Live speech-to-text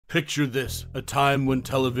Picture this, a time when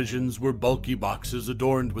televisions were bulky boxes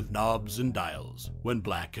adorned with knobs and dials, when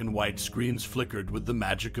black and white screens flickered with the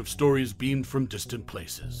magic of stories beamed from distant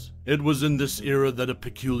places. It was in this era that a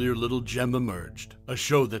peculiar little gem emerged, a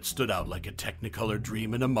show that stood out like a technicolor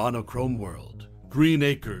dream in a monochrome world. Green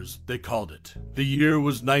Acres, they called it. The year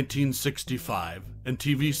was 1965, and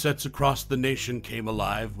TV sets across the nation came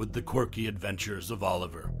alive with the quirky adventures of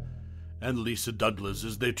Oliver and Lisa Douglas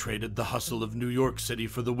as they traded the hustle of New York City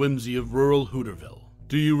for the whimsy of rural Hooterville.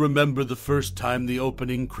 Do you remember the first time the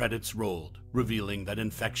opening credits rolled, revealing that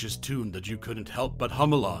infectious tune that you couldn't help but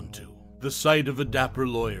hum along to? The sight of a dapper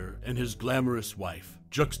lawyer and his glamorous wife,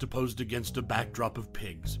 juxtaposed against a backdrop of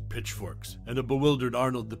pigs, pitchforks, and a bewildered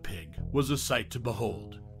Arnold the Pig, was a sight to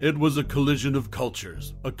behold. It was a collision of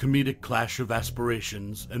cultures, a comedic clash of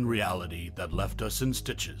aspirations and reality that left us in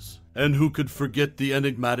stitches. And who could forget the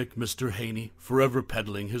enigmatic Mr. Haney, forever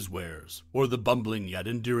peddling his wares, or the bumbling yet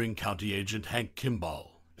endearing county agent Hank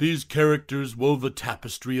Kimball? These characters wove a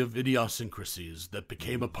tapestry of idiosyncrasies that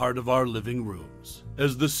became a part of our living rooms.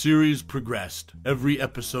 As the series progressed, every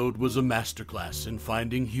episode was a masterclass in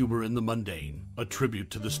finding humor in the mundane, a tribute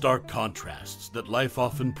to the stark contrasts that life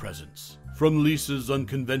often presents. From Lisa's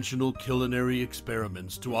unconventional culinary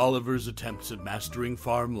experiments to Oliver's attempts at mastering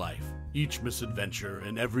farm life, each misadventure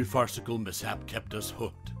and every farcical mishap kept us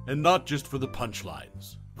hooked, and not just for the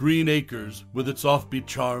punchlines. Green Acres, with its offbeat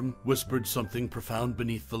charm, whispered something profound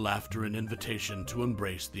beneath the laughter, an invitation to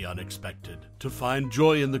embrace the unexpected, to find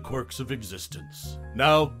joy in the quirks of existence.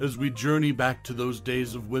 Now, as we journey back to those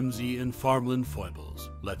days of whimsy and farmland foibles,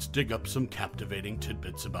 let's dig up some captivating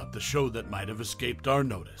tidbits about the show that might have escaped our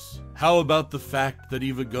notice. How about the fact that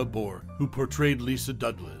Eva Gabor, who portrayed Lisa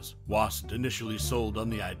Douglas, wasn't initially sold on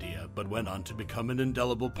the idea, but went on to become an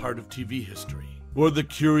indelible part of TV history? Or the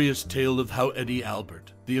curious tale of how Eddie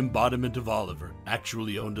Albert, the embodiment of Oliver,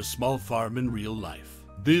 actually owned a small farm in real life.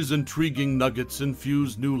 These intriguing nuggets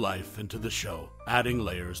infuse new life into the show, adding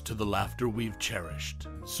layers to the laughter we've cherished.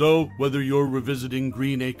 So, whether you're revisiting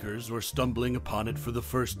Green Acres or stumbling upon it for the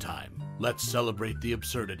first time, let's celebrate the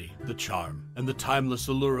absurdity, the charm, and the timeless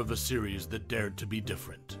allure of a series that dared to be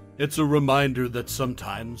different. It's a reminder that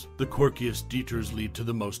sometimes the quirkiest detours lead to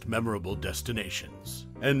the most memorable destinations.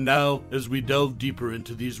 And now, as we delve deeper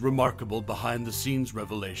into these remarkable behind-the-scenes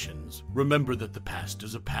revelations, remember that the past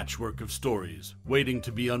is a patchwork of stories waiting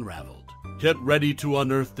to be unraveled. Get ready to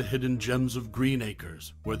unearth the hidden gems of Green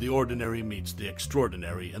Acres, where the ordinary meets the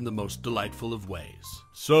extraordinary in the most delightful of ways.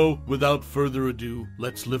 So, without further ado,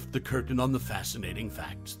 let's lift the curtain on the fascinating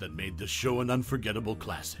facts that made this show an unforgettable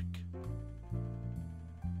classic.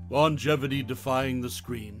 Longevity defying the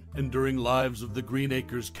screen, enduring lives of the Green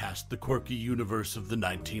Acres cast, the quirky universe of the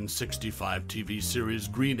 1965 TV series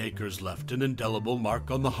Green Acres left an indelible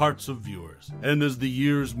mark on the hearts of viewers. And as the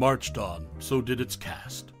years marched on, so did its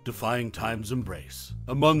cast, defying time's embrace.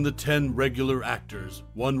 Among the 10 regular actors,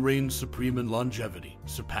 one reigned supreme in longevity,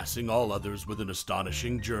 surpassing all others with an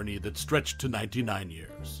astonishing journey that stretched to 99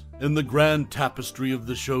 years. In the grand tapestry of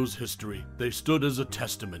the show's history, they stood as a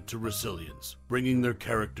testament to resilience, bringing their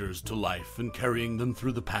characters to life and carrying them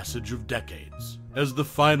through the passage of decades. As the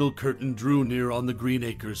final curtain drew near on the Green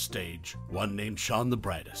Acres stage, one name shone the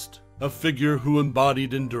brightest, a figure who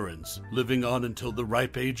embodied endurance, living on until the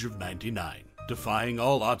ripe age of 99, defying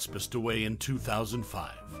all odds, passed away in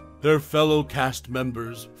 2005. Their fellow cast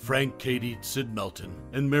members, Frank Cady, Sid Melton,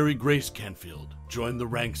 and Mary Grace Canfield, joined the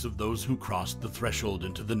ranks of those who crossed the threshold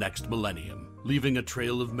into the next millennium, leaving a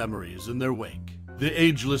trail of memories in their wake. The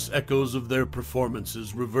ageless echoes of their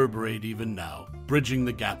performances reverberate even now, bridging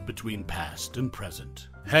the gap between past and present.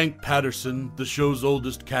 Hank Patterson, the show's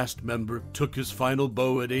oldest cast member, took his final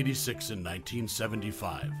bow at 86 in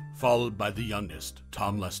 1975, followed by the youngest,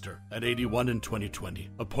 Tom Lester, at 81 in 2020,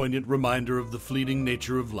 a poignant reminder of the fleeting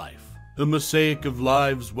nature of life. The mosaic of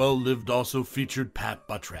lives well lived also featured Pat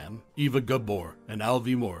Buttram, Eva Gabor, and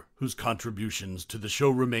Alvy Moore, whose contributions to the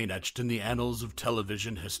show remain etched in the annals of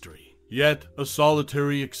television history. Yet, a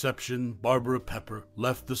solitary exception, Barbara Pepper,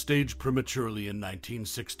 left the stage prematurely in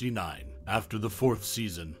 1969, after the 4th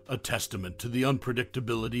season, a testament to the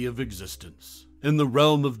unpredictability of existence. In the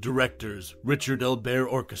realm of directors, Richard L. Baer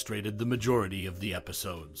orchestrated the majority of the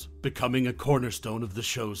episodes, becoming a cornerstone of the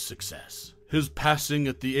show's success. His passing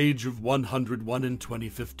at the age of 101 in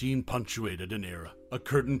 2015 punctuated an era, a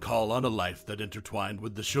curtain call on a life that intertwined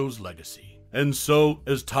with the show's legacy. And so,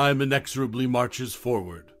 as time inexorably marches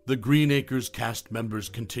forward, the Green Acres cast members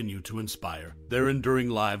continue to inspire, their enduring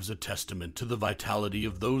lives a testament to the vitality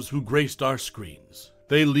of those who graced our screens.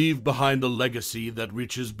 They leave behind a legacy that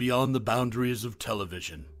reaches beyond the boundaries of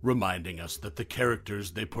television, reminding us that the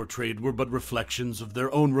characters they portrayed were but reflections of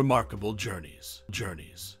their own remarkable journeys.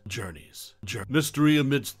 Mystery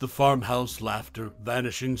amidst the farmhouse laughter,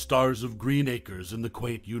 vanishing stars of Green Acres in the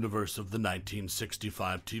quaint universe of the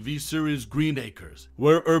 1965 TV series Green Acres,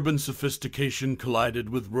 where urban sophistication collided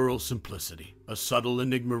with rural simplicity. A subtle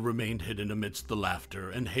enigma remained hidden amidst the laughter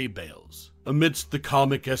and hay bales. Amidst the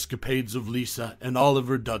comic escapades of Lisa and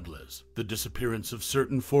Oliver Douglas, the disappearance of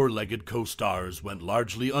certain four-legged co-stars went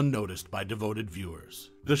largely unnoticed by devoted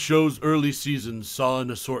viewers. The show's early seasons saw an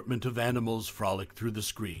assortment of animals frolic through the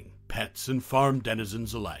screen, pets and farm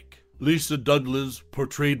denizens alike. Lisa Douglas,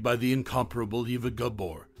 portrayed by the incomparable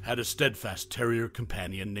Gabor, had a steadfast terrier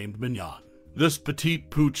companion named Mignon. This petite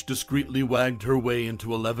pooch discreetly wagged her way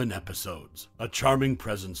into 11 episodes, a charming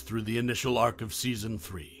presence through the initial arc of Season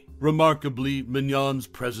 3. Remarkably, Mignon's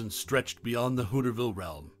presence stretched beyond the Hooterville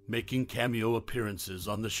realm, making cameo appearances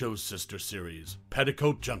on the show's sister series,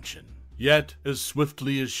 Petticoat Junction. Yet, as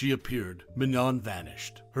swiftly as she appeared, Mignon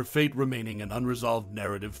vanished, her fate remaining an unresolved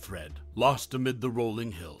narrative thread, lost amid the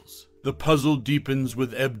rolling hills. The puzzle deepens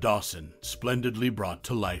with Eb Dawson, splendidly brought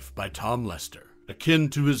to life by Tom Lester. Akin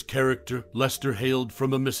to his character, Lester hailed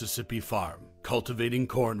from a Mississippi farm, cultivating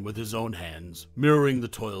corn with his own hands, mirroring the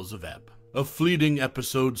toils of Eb. A fleeting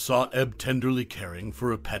episode saw Eb tenderly caring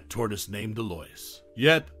for a pet tortoise named Eloise.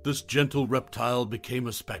 Yet, this gentle reptile became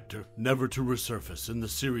a specter, never to resurface in the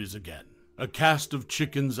series again. A cast of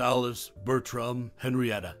chickens Alice, Buttram,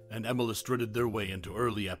 Henrietta, and Emily threaded their way into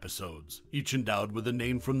early episodes, each endowed with a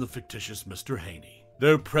name from the fictitious Mr. Haney.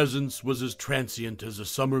 Their presence was as transient as a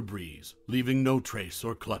summer breeze, leaving no trace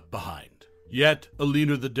or cluck behind. Yet,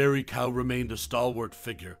 Eleanor the dairy cow remained a stalwart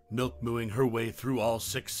figure, milk-mooing her way through all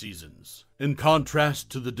 6 seasons. In contrast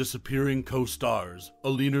to the disappearing co-stars,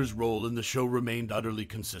 Eleanor's role in the show remained utterly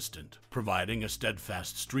consistent, providing a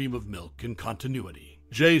steadfast stream of milk and continuity.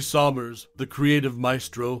 Jay Sommers, the creative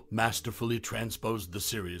maestro, masterfully transposed the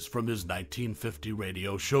series from his 1950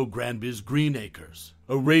 radio show Granby's Green Acres,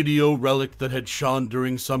 a radio relic that had shone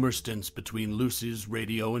during summer stints between Lucy's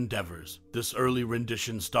radio endeavors. This early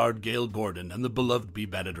rendition starred Gail Gordon and the beloved Bea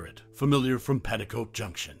Benaderet, familiar from Petticoat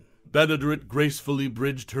Junction. Benaderet gracefully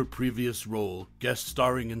bridged her previous role, guest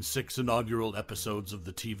starring in 6 inaugural episodes of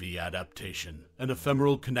the TV adaptation, an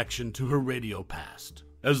ephemeral connection to her radio past.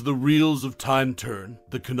 As the reels of time turn,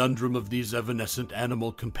 the conundrum of these evanescent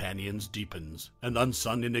animal companions deepens, an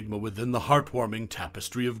unsung enigma within the heartwarming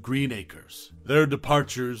tapestry of Green Acres. Their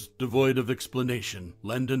departures, devoid of explanation,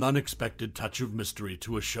 lend an unexpected touch of mystery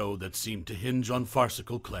to a show that seemed to hinge on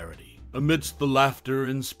farcical clarity. Amidst the laughter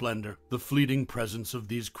and splendor, the fleeting presence of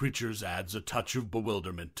these creatures adds a touch of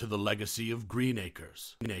bewilderment to the legacy of Green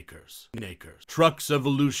Acres. Truck's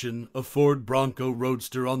evolution, a Ford Bronco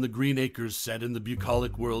Roadster on the Green Acres set in the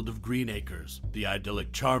bucolic world of Green Acres. The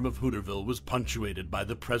idyllic charm of Hooterville was punctuated by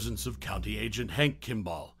the presence of County Agent Hank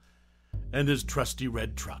Kimball and his trusty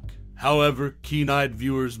red truck. However, keen-eyed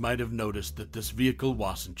viewers might have noticed that this vehicle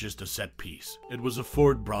wasn't just a set piece. It was a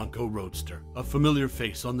Ford Bronco Roadster, a familiar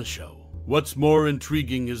face on the show. What's more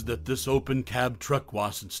intriguing is that this open cab truck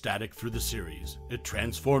wasn't static through the series. It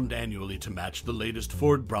transformed annually to match the latest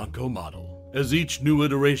Ford Bronco model. As each new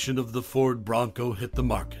iteration of the Ford Bronco hit the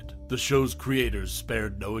market, the show's creators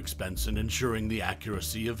spared no expense in ensuring the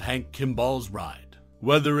accuracy of Hank Kimball's ride.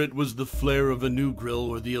 Whether it was the flair of a new grille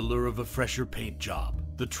or the allure of a fresher paint job,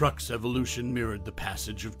 the truck's evolution mirrored the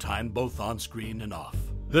passage of time both on-screen and off.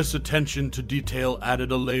 This attention to detail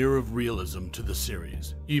added a layer of realism to the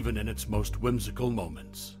series, even in its most whimsical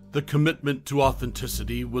moments. The commitment to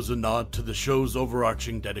authenticity was a nod to the show's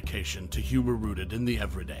overarching dedication to humor rooted in the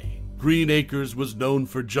everyday. Green Acres was known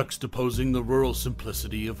for juxtaposing the rural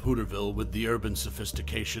simplicity of Hooterville with the urban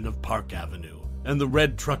sophistication of Park Avenue, and the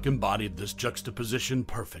red truck embodied this juxtaposition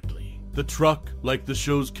perfectly. The truck, like the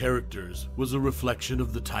show's characters, was a reflection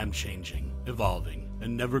of the time-changing, evolving,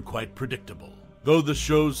 and never quite predictable. Though the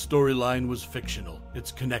show's storyline was fictional,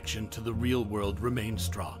 its connection to the real world remained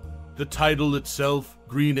strong. The title itself,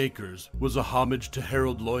 Green Acres, was a homage to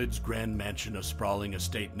Harold Lloyd's grand mansion, a sprawling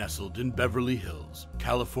estate nestled in Beverly Hills,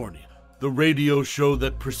 California. The radio show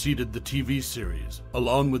that preceded the TV series,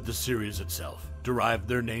 along with the series itself, derived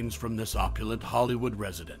their names from this opulent Hollywood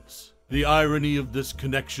residence. The irony of this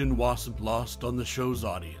connection wasn't lost on the show's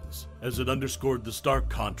audience, as it underscored the stark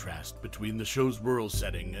contrast between the show's rural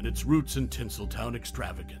setting and its roots in Tinseltown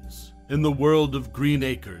extravagance. In the world of Green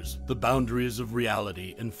Acres, the boundaries of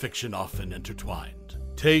reality and fiction often intertwined.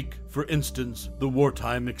 Take, for instance, the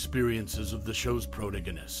wartime experiences of the show's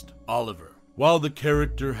protagonist, Oliver. While the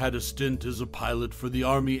character had a stint as a pilot for the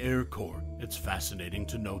Army Air Corps, it's fascinating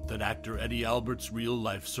to note that actor Eddie Albert's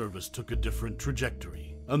real-life service took a different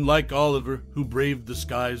trajectory. Unlike Oliver, who braved the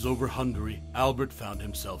skies over Hungary, Albert found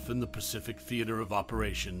himself in the Pacific Theater of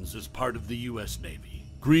Operations as part of the U.S. Navy.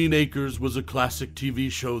 Green Acres was a classic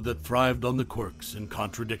TV show that thrived on the quirks and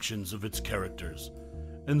contradictions of its characters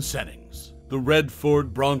and settings. The red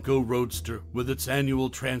Ford Bronco Roadster, with its annual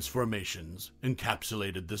transformations,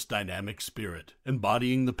 encapsulated this dynamic spirit,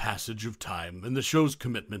 embodying the passage of time and the show's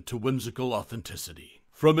commitment to whimsical authenticity.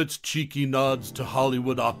 From its cheeky nods to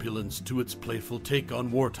Hollywood opulence to its playful take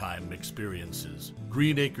on wartime experiences,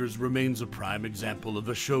 Green Acres remains a prime example of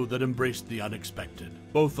a show that embraced the unexpected,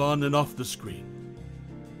 both on and off the screen.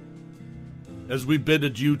 As we bid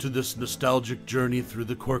adieu to this nostalgic journey through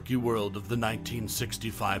the quirky world of the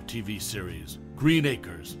 1965 TV series, Green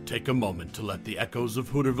Acres, take a moment to let the echoes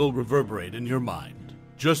of Hooterville reverberate in your mind.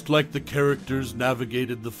 Just like the characters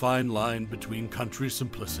navigated the fine line between country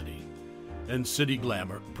simplicity and city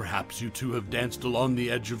glamour, perhaps you too have danced along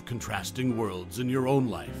the edge of contrasting worlds in your own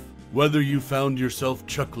life. Whether you found yourself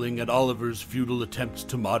chuckling at Oliver's futile attempts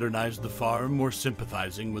to modernize the farm or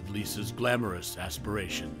sympathizing with Lisa's glamorous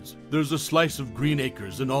aspirations, there's a slice of Green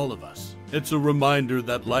Acres in all of us. It's a reminder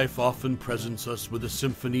that life often presents us with a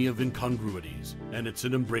symphony of incongruities, and it's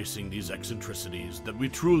in embracing these eccentricities that we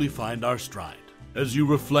truly find our stride. As you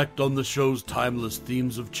reflect on the show's timeless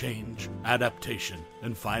themes of change, adaptation,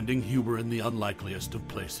 and finding humor in the unlikeliest of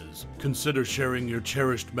places, consider sharing your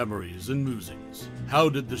cherished memories and musings. How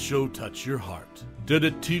did the show touch your heart? Did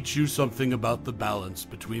it teach you something about the balance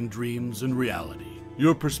between dreams and reality?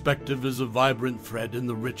 Your perspective is a vibrant thread in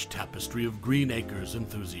the rich tapestry of Green Acres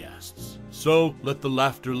enthusiasts. So, let the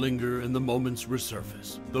laughter linger and the moments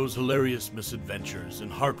resurface, those hilarious misadventures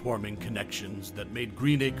and heartwarming connections that made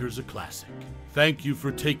Green Acres a classic. Thank you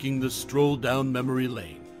for taking this stroll down memory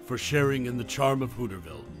lane, for sharing in the charm of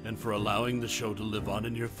Hooterville, and for allowing the show to live on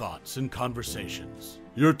in your thoughts and conversations.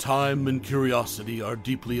 Your time and curiosity are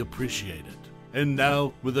deeply appreciated. And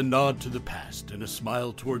now, with a nod to the past and a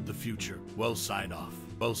smile toward the future, we'll sign off.